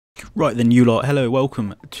Right then, you lot, hello,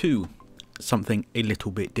 welcome to something a little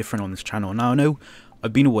bit different on this channel. Now I know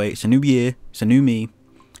I've been away, it's a new year, it's a new me,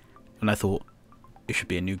 and I thought it should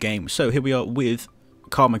be a new game. So here we are with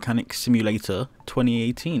Car Mechanic Simulator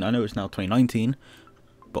 2018. I know it's now 2019,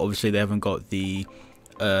 but obviously they haven't got the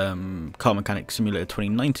Car Mechanic Simulator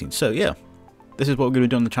 2019. So yeah, this is what we're going to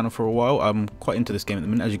do on the channel for a while. I'm quite into this game at the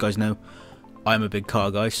minute. As you guys know, I'm a big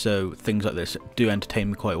car guy, so things like this do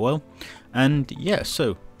entertain me quite well. And yeah,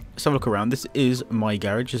 so let's have a look around. This is my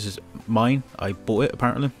garage. This is mine. I bought it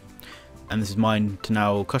apparently, and this is mine to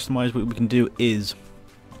now customize. What we can do is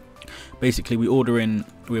basically we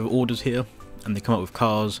have orders here, and they come up with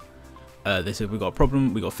cars. They say we've got a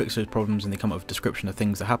problem, we got to fix those problems, and they come up with a description of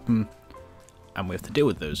things that happen, and we have to deal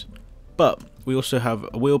with those. But we also have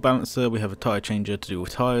a wheel balancer, we have a tyre changer to do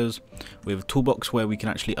with tyres, we have a toolbox where we can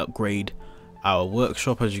actually upgrade our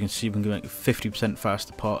workshop. As you can see, we can make 50%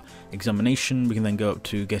 faster part examination. We can then go up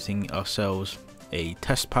to getting ourselves a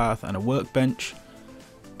test path and a workbench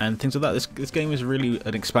and things like that. This game is really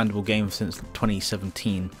an expandable game since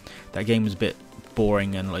 2017. That game was a bit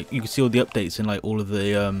boring, and like you can see all the updates in like all of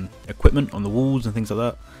the equipment on the walls and things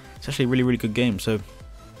like that. It's actually a really good game. So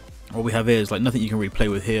what we have here is like nothing you can really play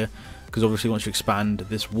with here, because obviously once you expand,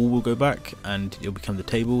 this wall will go back and it'll become the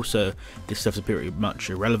table, so this stuff's pretty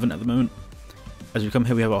much irrelevant at the moment. As we come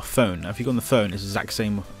here, we have our phone. Now if you go on the phone, it's the exact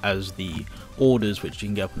same as the orders, which you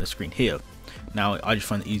can get up on the screen here. Now I just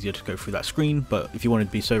find it easier to go through that screen, but if you want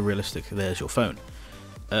to be so realistic, there's your phone.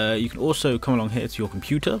 You can also come along here to your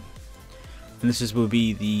computer, and this will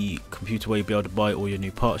be the computer where you'll be able to buy all your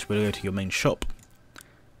new parts. You'll go to your main shop.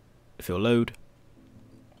 If it'll load.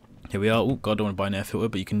 Here we are. Oh god, I don't want to buy an air filter,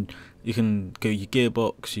 but you can go your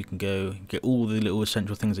gearbox, you can go get all the little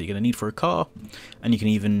essential things that you're going to need for a car, and you can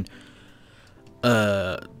even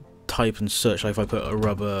type and search. Like if I put a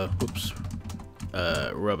rubber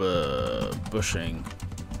bushing,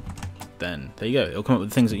 then there you go, it'll come up with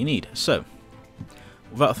the things that you need. So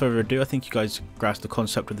without further ado, I think you guys grasp the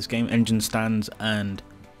concept of this game. Engine stands and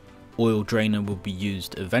oil drainer will be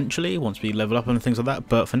used eventually once we level up and things like that,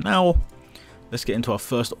 but for now let's get into our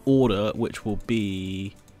first order, which will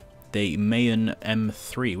be the Mayan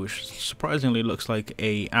M3, which surprisingly looks like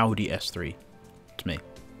a Audi S3 to me.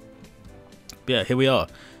 But yeah, here we are.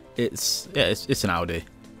 It's an Audi.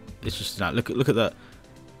 It's just an Audi. Look at that.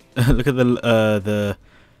 Look at the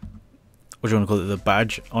what do you want to call it? The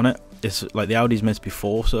badge on it. It's like the Audi's meant to be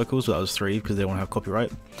 4 circles, so that was 3 because they want to have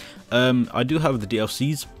copyright. I do have the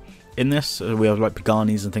DLCs in this. We have like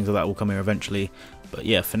Pagani's and things like that will come here eventually. But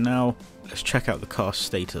yeah, for now, let's check out the car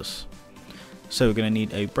status. So we're going to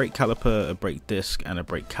need a brake caliper, a brake disc, and a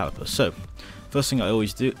brake caliper. So first thing I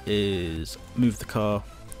always do is move the car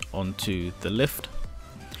onto the lift,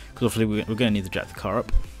 because obviously we're going to need to jack the car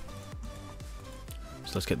up.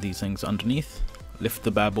 So let's get these things underneath, lift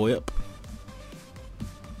the bad boy up.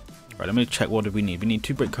 Right, let me check what do we need. We need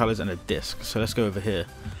 2 brake calipers and a disc. So let's go over here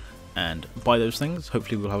and buy those things.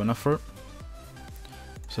 Hopefully we'll have enough for it.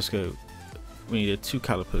 So let's go. We need 2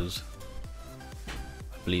 calipers,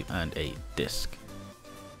 I believe, and a disc.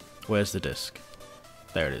 Where's the disc?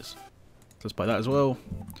 There it is. Let's buy that as well.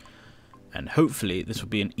 And hopefully this will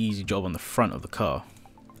be an easy job on the front of the car,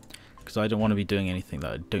 because I don't want to be doing anything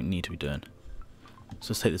that I don't need to be doing.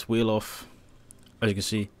 So let's take this wheel off. As you can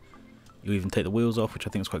see, you even take the wheels off, which I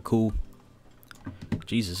think is quite cool.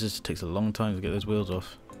 Jesus, this takes a long time to get those wheels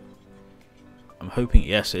off. I'm hoping,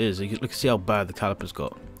 yes it is. You can see how bad the caliper's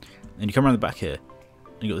got. And you come around the back here,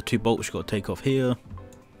 and you got the 2 bolts you've got to take off here.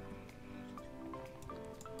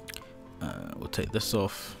 We'll take this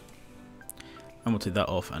off. And we'll take that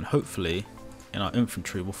off, and hopefully in our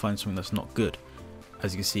infantry we'll find something that's not good.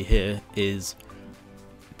 As you can see here is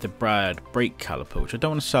the Brad brake caliper, which I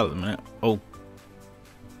don't want to sell at the minute. Oh,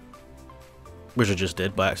 which I just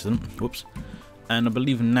did by accident. Whoops. And I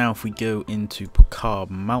believe now if we go into car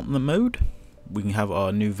mountain mode, we can have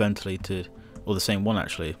our new ventilated, or the same one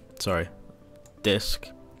actually, sorry, disc,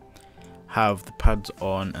 have the pads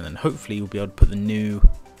on, and then hopefully we'll be able to put the new,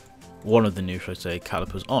 one of the new, should I say,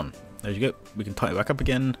 calipers on. There you go. We can tighten it back up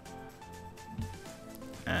again,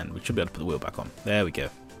 and we should be able to put the wheel back on. There we go.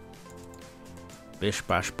 Bish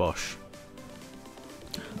bash bosh.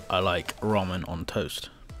 I like ramen on toast.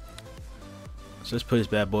 So let's put this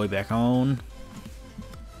bad boy back on,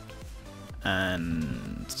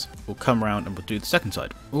 and we'll come around and we'll do the second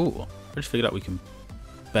side. Ooh, I just figured out we can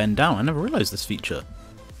bend down. I never realised this feature.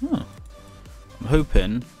 Huh. I'm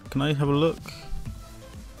hoping. Can I have a look?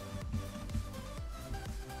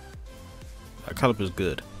 That caliper's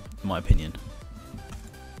good, in my opinion.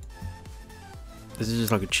 This is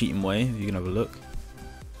just like a cheating way, if you can have a look.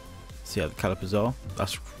 See how the calipers are.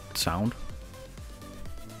 That's sound.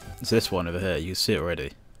 It's this one over here, you can see it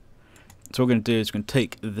already. So what we're going to do is we're going to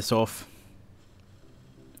take this off.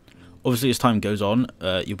 Obviously as time goes on,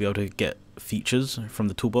 you'll be able to get features from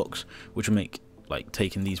the toolbox, which will make like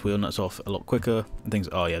taking these wheel nuts off a lot quicker and things.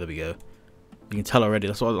 Oh yeah, there we go. You can tell already,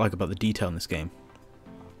 that's what I like about the detail in this game.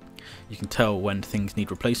 You can tell when things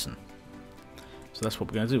need replacing. So that's what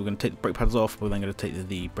we're going to do. We're going to take the brake pads off. We're then going to take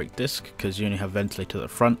the brake disc, because you only have ventilators at the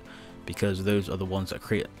front, because those are the ones that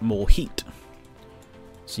create more heat.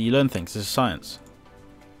 So you learn things. This is science.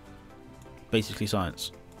 Basically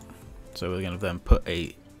science. So we're going to then put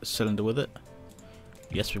a cylinder with it.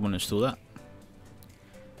 Yes, we want to install that.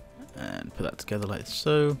 And put that together like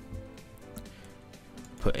so.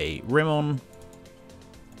 Put a rim on.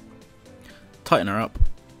 Tighten her up.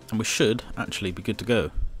 And we should actually be good to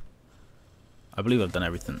go. I believe I've done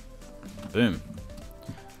everything. Boom.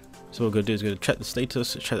 So what we're going to do is we're going to check the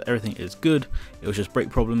status, check that everything is good. It was just brake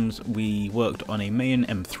problems. We worked on a main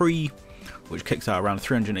M3, which kicks out around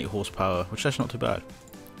 308 horsepower, which is not too bad.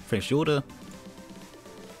 Finish the order.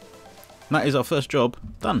 And that is our first job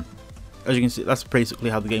done. As you can see, that's basically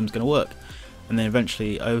how the game's going to work. And then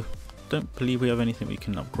eventually, I don't believe we have anything we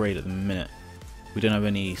can upgrade at the minute. We don't have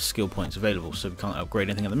any skill points available, so we can't upgrade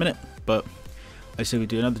anything at the minute. But I say we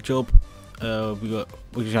do another job. We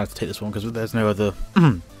just have to take this one because there's no other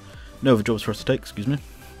no other jobs for us to take. Excuse me.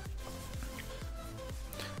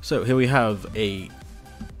 So here we have a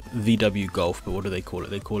VW Golf, but what do they call it?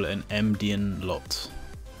 They call it an Emdian lot.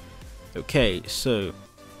 Okay, so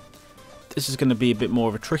this is going to be a bit more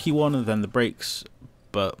of a tricky one than the brakes,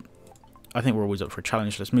 but I think we're always up for a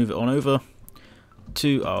challenge. Let's move it on over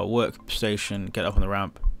to our workstation, get up on the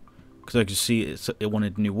ramp, because I can see it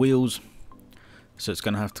wanted new wheels, so it's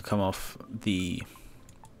going to have to come off the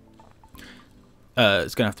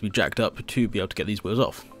it's going to have to be jacked up to be able to get these wheels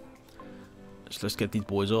off. So let's get these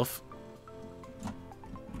boys off.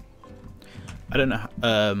 I don't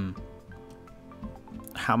know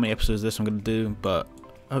how many episodes of this I'm going to do, but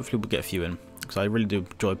hopefully we'll get a few in, because I really do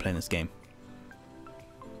enjoy playing this game.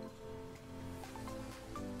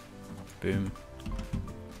 Boom.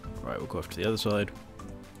 Right, we'll go off to the other side.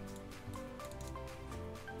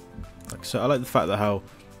 So I like the fact that how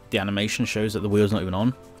the animation shows that the wheel's not even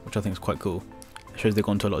on, which I think is quite cool. It shows they've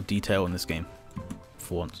gone into a lot of detail in this game,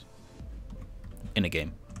 for once. In a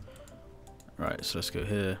game. Right, so let's go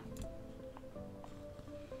here.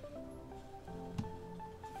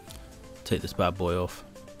 Take this bad boy off.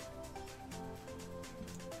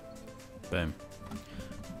 Boom.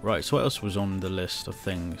 Right, so what else was on the list of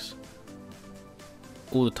things?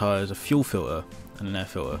 All the tyres, a fuel filter, and an air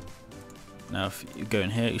filter. Now if you go in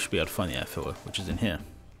here, you should be able to find the air filter, which is in here.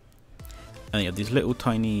 And you have these little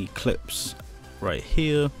tiny clips right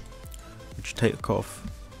here, which you take off.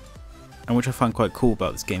 And which I find quite cool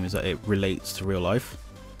about this game is that it relates to real life.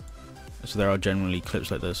 So there are generally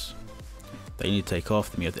clips like this that you need to take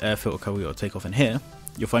off. Then you have the air filter cover you got to take off in here.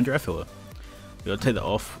 You'll find your air filter. You got to take that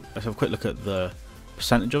off. Let's have a quick look at the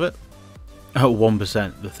percentage of it. Oh,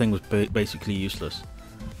 1%. The thing was basically useless.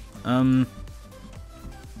 I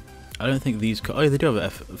don't think these. Oh, they do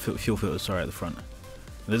have a fuel filter. Sorry, at the front.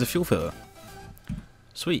 There's a fuel filter.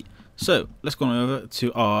 Sweet. So let's go on over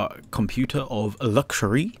to our computer of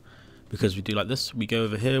luxury, because we do like this. We go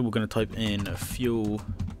over here. We're going to type in fuel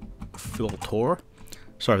filter.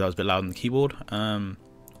 Sorry, that was a bit loud on the keyboard.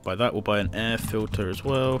 By that, we'll buy an air filter as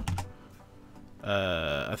well.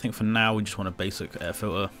 I think for now we just want a basic air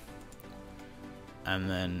filter. And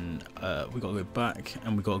then we got to go back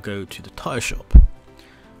and we got to go to the tyre shop.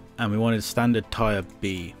 And we wanted standard tyre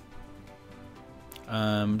B.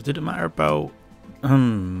 Did it matter about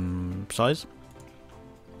size?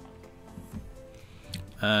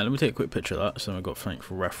 Let me take a quick picture of that so I've got something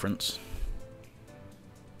for reference.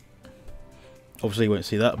 Obviously you won't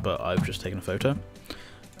see that, but I've just taken a photo.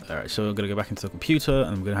 Alright, so we're going to go back into the computer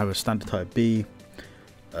and we're going to have a standard tyre B.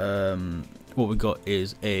 What we got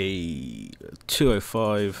is a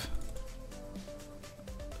 205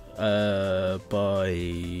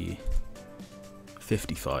 by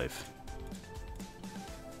 55.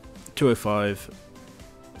 205,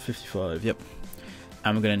 55, yep.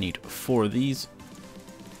 And we're going to need 4 of these.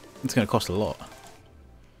 It's going to cost a lot.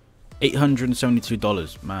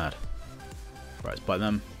 $872, mad. Right, let's buy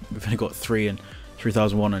them. We've only got 3 and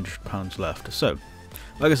 £3,100 left. So,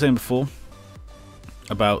 like I was saying before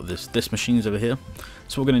about this machine's over here.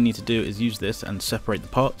 So what we're going to need to do is use this and separate the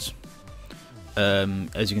parts.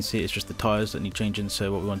 As you can see, it's just the tyres that need changing.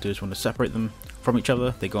 So what we want to do is we want to separate them from each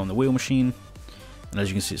other. They go on the wheel machine, and as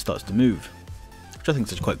you can see, it starts to move, which I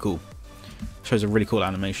think is quite cool. Shows a really cool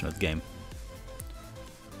animation of the game.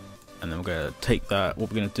 And then we're going to take that. What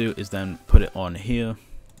we're going to do is then put it on here.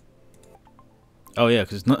 Oh yeah,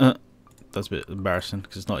 because it's not... that's a bit embarrassing,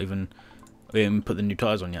 because it's not even... we haven't put the new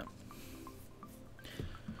tyres on yet.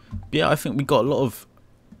 But yeah, I think we got a lot of...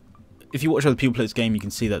 if you watch other people play this game, you can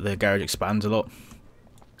see that the garage expands a lot.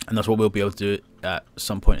 And that's what we'll be able to do at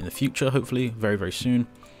some point in the future, hopefully, very, very soon.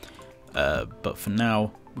 But for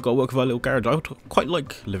now, we've got to work with our little garage. I quite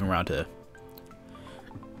like living around here.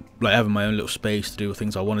 Like having my own little space to do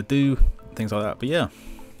things I want to do, things like that. But yeah,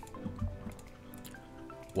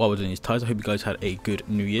 while we're doing these ties, I hope you guys had a good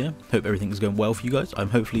new year. Hope everything is going well for you guys.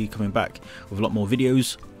 I'm hopefully coming back with a lot more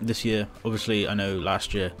videos this year. Obviously, I know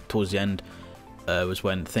last year, towards the end, was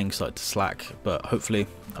when things started to slack. But hopefully,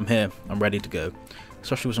 I'm here. I'm ready to go.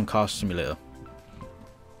 Especially with some car simulator.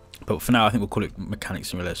 But for now, I think we'll call it mechanic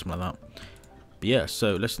simulator, something like that. But yeah,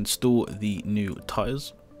 so let's install the new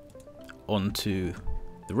tyres onto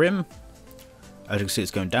the rim. As you can see,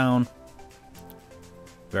 it's going down.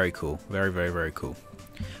 Very cool. Very, very, very cool.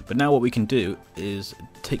 But now what we can do is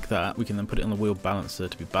take that. We can then put it on the wheel balancer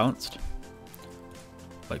to be balanced.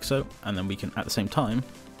 Like so. And then we can, at the same time...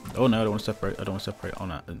 oh no, I don't want to separate. I don't want to separate on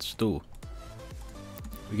that. Install.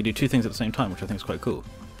 We can do two things at the same time, which I think is quite cool.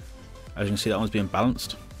 As you can see, that one's being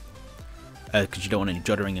balanced. Because you don't want any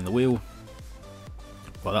juddering in the wheel.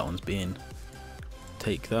 While that one's being...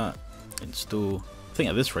 take that. Install... I think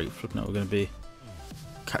at this rate, flipping out, we're going to be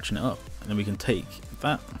catching it up. And then we can take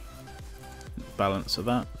that, balance of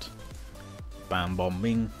that, bam, bomb,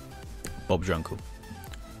 bing, Bob's your uncle.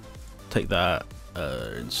 Take that,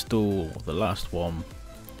 install the last one,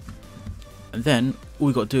 and then all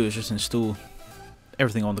we got to do is just install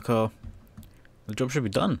everything on the car. The job should be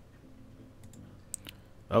done.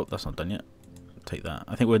 Oh, that's not done yet. Take that.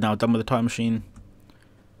 I think we're now done with the time machine.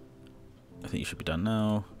 I think you should be done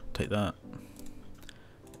now. Take that.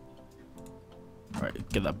 Right,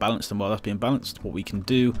 get that balanced, and while that's being balanced, what we can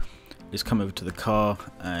do is come over to the car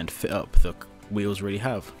and fit up the wheels we already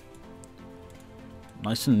have.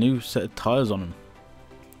 Nice and new set of tyres on them.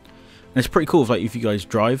 And it's pretty cool if you guys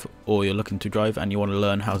drive, or you're looking to drive and you want to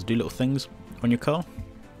learn how to do little things on your car.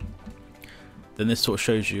 Then this sort of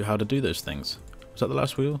shows you how to do those things. Was that the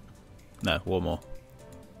last wheel? No, one more.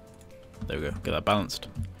 There we go, get that balanced.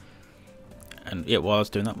 And yeah, while I was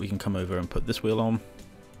doing that, we can come over and put this wheel on.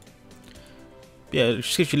 Yeah, it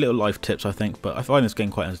just gives you little life tips, I think, but I find this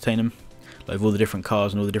game quite entertaining. Like with all the different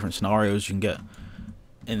cars and all the different scenarios you can get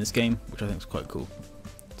in this game, which I think is quite cool.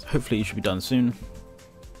 So hopefully it should be done soon.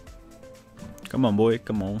 Come on, boy,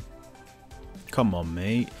 come on. Come on,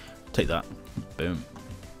 mate. Take that. Boom.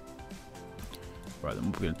 Right, then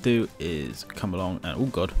what we're going to do is come along and, oh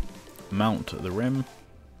god, mount the rim.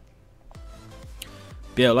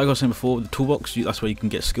 But yeah, like I was saying before, the toolbox, that's where you can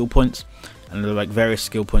get skill points. And like various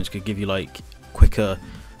skill points could give you like quicker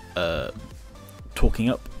talking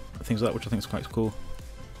up, things like that, which I think is quite cool.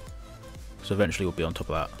 So eventually we'll be on top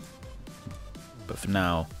of that. But for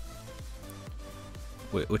now,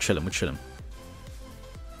 we're chilling, we're chilling.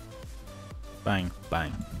 Bang,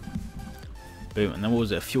 bang. Boom, and then what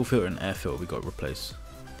was it? A fuel filter and air filter we got to replace.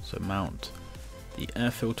 So mount the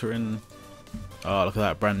air filter in. Oh, look at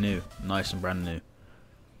that, brand new. Nice and brand new.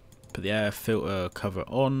 Put the air filter cover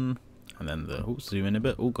on. And then the, oops, zoom in a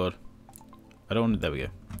bit. Oh god. I don't want it, there we go.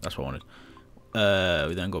 That's what I wanted.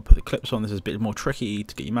 We then got to put the clips on. This is a bit more tricky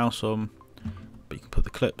to get your mouse on. But you can put the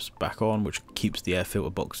clips back on, which keeps the air filter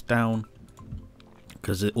box down.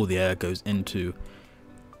 Because all the air goes into,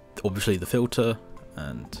 obviously, the filter.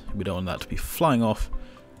 And we don't want that to be flying off.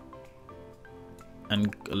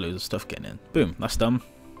 And a load of stuff getting in. Boom, that's done.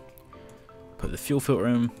 Put the fuel filter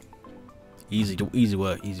in. Easy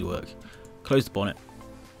work, easy work. Close the bonnet.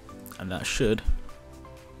 And that should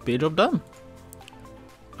be a job done.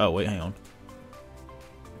 Oh, wait, hang on.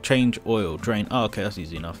 Change oil, drain. Oh, okay, that's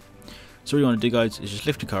easy enough. So what you want to do, guys, is just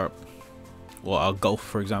lift your car up. Or our Golf,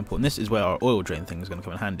 for example. And this is where our oil drain thing is going to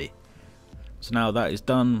come in handy. So now that is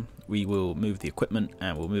done, we will move the equipment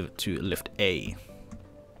and we'll move it to lift A.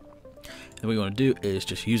 And what you want to do is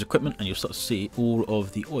just use equipment and you'll start to see all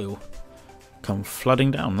of the oil come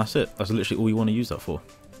flooding down. That's it. That's literally all you want to use that for.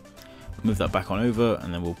 Move that back on over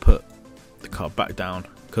and then we'll put the car back down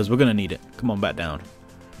because we're going to need it. Come on, back down.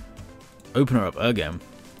 Open her up again.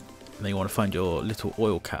 And then you want to find your little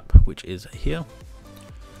oil cap, which is here.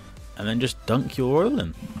 And then just dunk your oil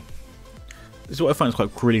in. This is what I find is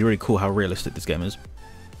quite really cool how realistic this game is.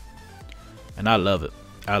 And I love it.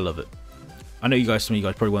 I love it. I know some of you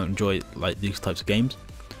guys probably won't enjoy like these types of games.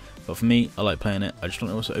 But for me, I like playing it. I just don't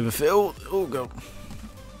also overfill. Oh god.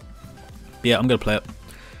 But yeah, I'm going to play it.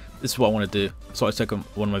 This is what I want to do. So I said on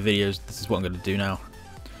one of my videos, this is what I'm going to do now.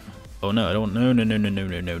 Oh no, I don't want, no, no, no, no, no,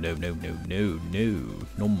 no, no, no, no, no, no, no,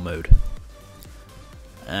 normal mode.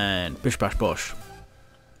 And bish bash bosh.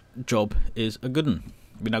 Job is a good one.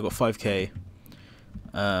 We now got 5k.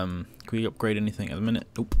 Can we upgrade anything at the minute?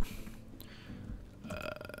 Nope.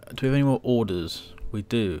 Do we have any more orders? We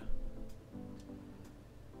do.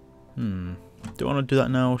 Do I want to do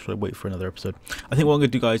that now, or should I wait for another episode? I think what I'm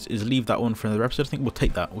going to do, guys, is leave that one for another episode. I think we'll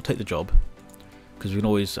take that. We'll take the job. Because we can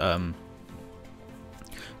always come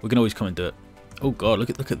and do it. Oh god, look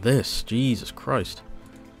at this. Jesus Christ.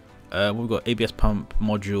 We've got ABS pump,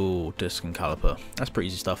 module, disc and caliper. That's pretty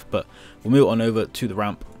easy stuff, but we'll move on over to the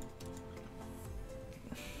ramp.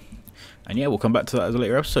 And yeah, we'll come back to that as a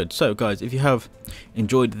later episode. So guys, if you have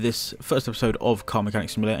enjoyed this first episode of Car Mechanic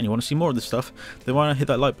Simulator and you want to see more of this stuff, then why not hit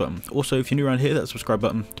that like button. Also, if you're new around here, hit that subscribe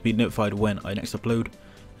button to be notified when I next upload.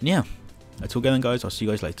 And yeah, until then guys, I'll see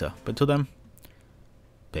you guys later. But until then,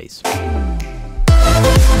 peace.